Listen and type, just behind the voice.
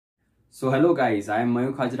So hello guys, I am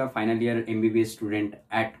Mayukh Hazra, final year MBBS student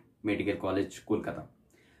at Medical College, Kolkata.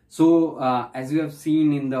 So as you have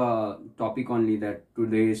seen in the topic only, that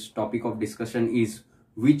today's topic of discussion is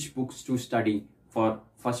which books to study for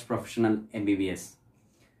first professional MBBS.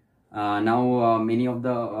 Now many of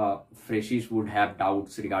the freshies would have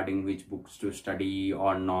doubts regarding which books to study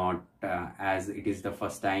or not, as it is the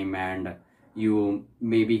first time and you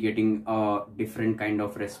may be getting a different kind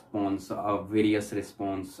of response, a various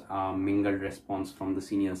response, mingled response from the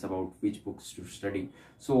seniors about which books to study.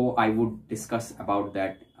 So I would discuss about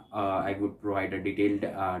that. I would provide a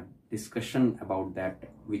detailed discussion about that,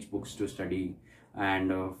 which books to study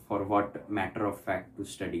and for what matter of fact to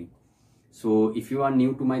study. So if you are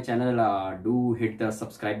new to my channel, do hit the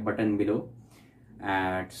subscribe button below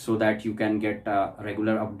so that you can get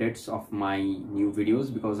regular updates of my new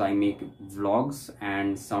videos, because I make vlogs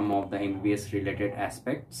and some of the MBBS related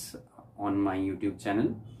aspects on my YouTube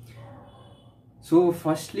channel. So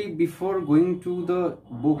firstly, before going to the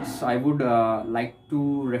books, I would like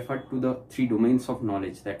to refer to the three domains of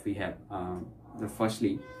knowledge that we have. The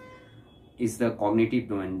firstly is the cognitive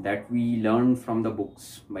domain that we learn from the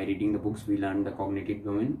books. By reading the books, we learn the cognitive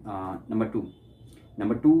domain. Number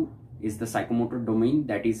two is the psychomotor domain.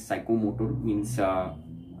 That is, psychomotor means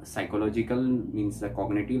psychological, means the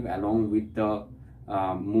cognitive, along with the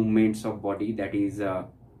movements of body, that is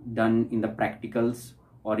done in the practicals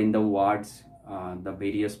or in the wards, the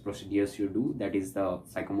various procedures you do, that is the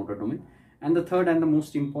psychomotor domain. And the third and the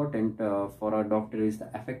most important for a doctor is the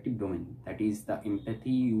affective domain. That is the empathy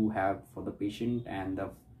you have for the patient and the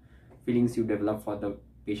feelings you develop for the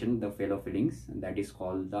patient, the fellow feelings. That is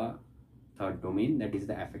called the third domain, that is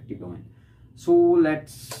the affective domain. So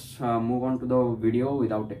let's move on to the video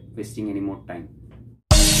without wasting any more time.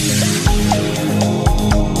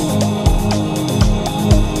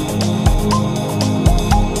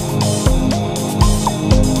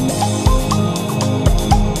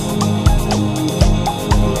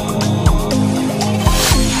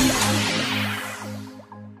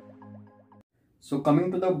 So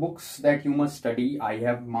coming to the books that you must study, I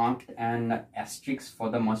have marked an asterisk for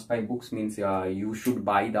the must buy books, means you should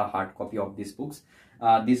buy the hard copy of these books.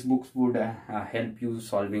 These books would help you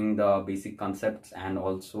solving the basic concepts and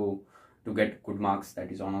also to get good marks,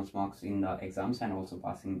 that is honors marks in the exams, and also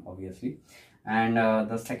passing obviously. And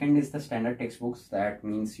the second is the standard textbooks. That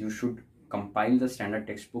means you should compile the standard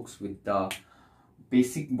textbooks with the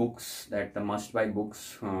basic books, that the must buy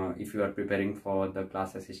books if you are preparing for the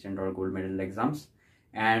class assistant or gold medal exams.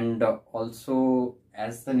 And also,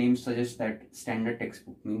 as the name suggests, that standard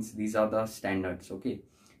textbook means these are the standards. Okay,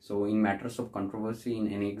 so in matters of controversy in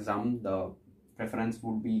any exam, the preference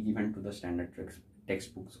would be given to the standard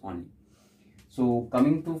textbooks only. So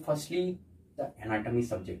coming to firstly the anatomy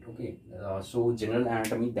subject. Okay, so general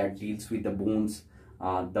anatomy, that deals with the bones,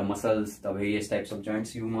 the muscles, the various types of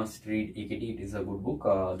joints. You must read AKT. It is a good book,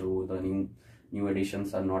 though the new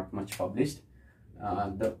editions are not much published.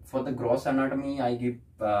 For the gross anatomy, I give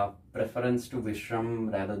preference to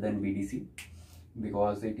Vishram rather than BDC,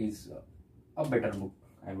 because it is a better book,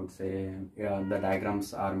 I would say. The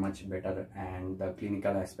diagrams are much better and the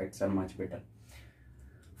clinical aspects are much better.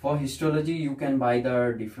 For histology, you can buy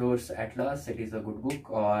the Diffeur's Atlas. It is a good book.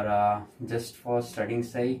 Or just for studying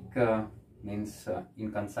sake, means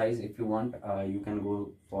in concise, if you want, you can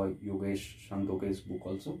go for Yogesh Shantoke's book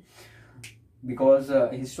also, because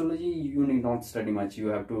histology you need not study much. You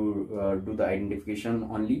have to do the identification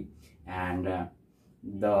only, and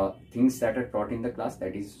the things that are taught in the class,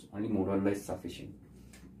 that is only more or less sufficient.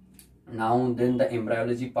 Now then, the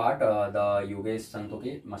embryology part, the Yogesh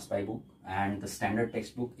Santoke must buy book, and the standard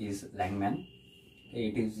textbook is Langman.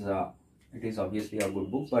 It is obviously a good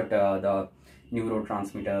book, but the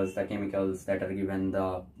neurotransmitters, the chemicals that are given,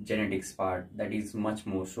 the genetics part, that is much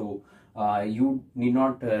more. So you need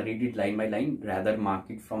not read it line by line, rather mark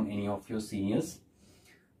it from any of your seniors.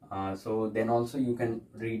 So then also you can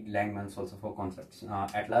read Langman's also for concepts.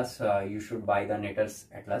 Atlas, you should buy the Netter's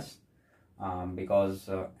Atlas, because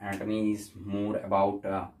anatomy is more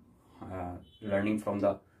about learning from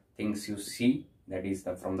the things you see, that is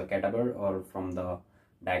from the cadaver or from the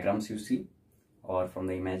diagrams you see or from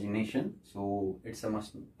the imagination. So it's a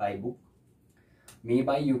must buy book.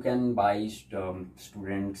 Maybe you can buy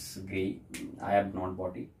Students Gray. I have not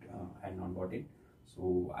bought it.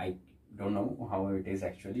 So I don't know how it is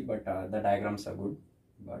actually, but the diagrams are good,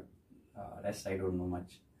 but rest I don't know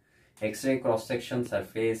much. X-ray, cross-section,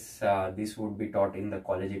 surface, this would be taught in the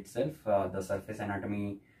college itself. The surface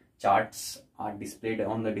anatomy charts are displayed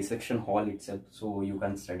on the dissection hall itself, so you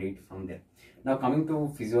can study it from there. Now coming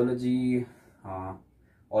to physiology, all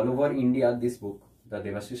over India, this book, the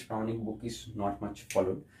Devashish Pramanic book is not much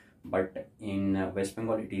followed, but in West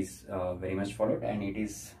Bengal it is very much followed, and it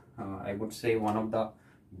is I would say one of the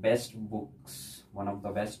best books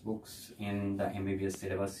in the MBBS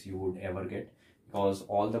syllabus you would ever get, because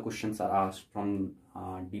all the questions are asked from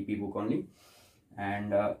DP book only,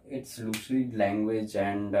 and its lucid language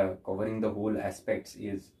and covering the whole aspects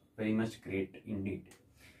is very much great indeed.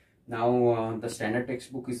 Now the standard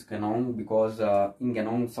textbook is Ganon, because in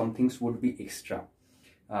Ganon some things would be extra.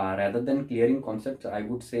 Rather than clearing concepts, I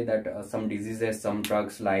would say that some diseases, some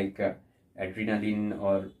drugs like adrenaline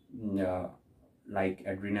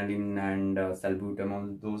and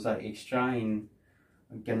salbutamol, those are extra in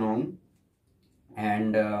Ganon,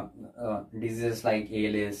 and diseases like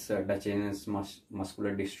ALS, Duchenne's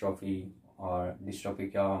muscular dystrophy, or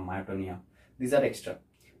dystrophic myotonia, these are extra.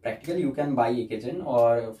 Practically you can buy Ekegen,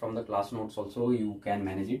 or from the class notes also you can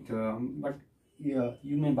manage it, but yeah,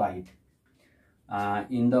 you may buy it.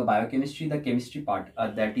 In the biochemistry, the chemistry part,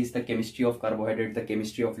 that is the chemistry of carbohydrate, the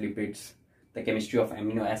chemistry of lipids, the chemistry of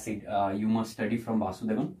amino acid, you must study from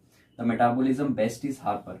Vasudevan. The metabolism best is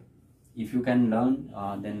Harper. If you can learn,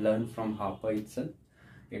 then learn from Harper itself.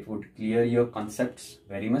 It would clear your concepts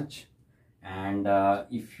very much. And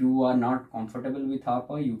if you are not comfortable with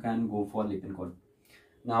Harper, you can go for Lipincold.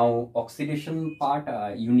 Now, oxidation part,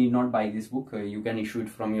 you need not buy this book. You can issue it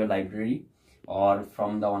from your library or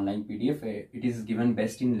from the online PDF. It is given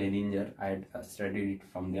best in Leninger. I had studied it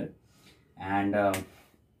from there. And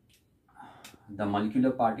the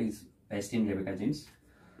molecular part is best in Rebecca James.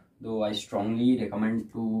 Though I strongly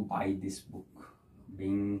recommend to buy this book.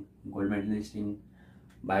 Being gold medalist in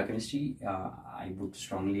biochemistry, I would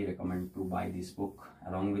strongly recommend to buy this book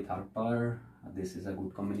along with Harper. This is a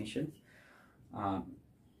good combination.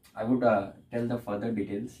 I would tell the further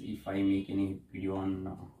details if I make any video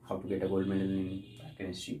on how to get a gold medal in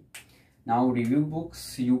biochemistry. Now, review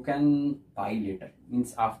books you can buy later,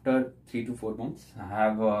 means after 3 to 4 months.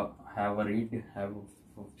 Have a read, have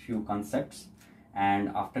a few concepts, and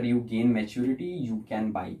after you gain maturity you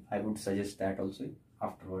can buy. I would suggest that also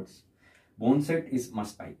afterwards. Bone set is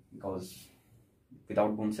must buy, because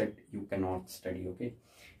without bone set you cannot study, okay?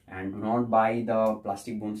 And do not buy the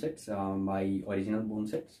plastic bone sets, buy original bone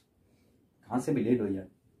sets. कहाँ से भी ले लो यार,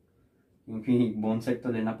 क्योंकि bone set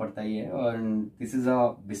तो लेना पड़ता ही है, और this is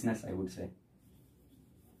a business, I would say.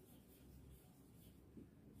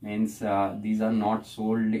 Means these are not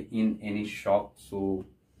sold in any shop, so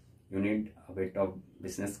you need a bit of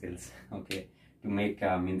business skills, okay, to make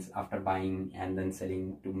means after buying and then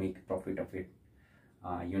selling, to make profit of it,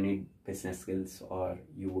 you need business skills or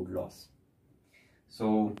you would lose.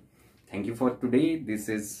 So thank you for today. This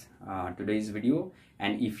is today's video,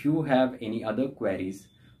 and if you have any other queries,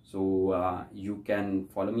 so you can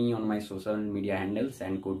follow me on my social media handles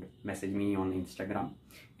and could message me on Instagram.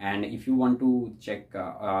 And if you want to check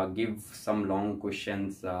give some long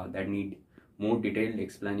questions that need more detailed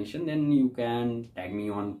explanation, then you can tag me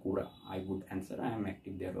on Quora. I would answer. I am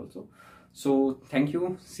active there also. So thank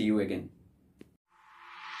you. See you again.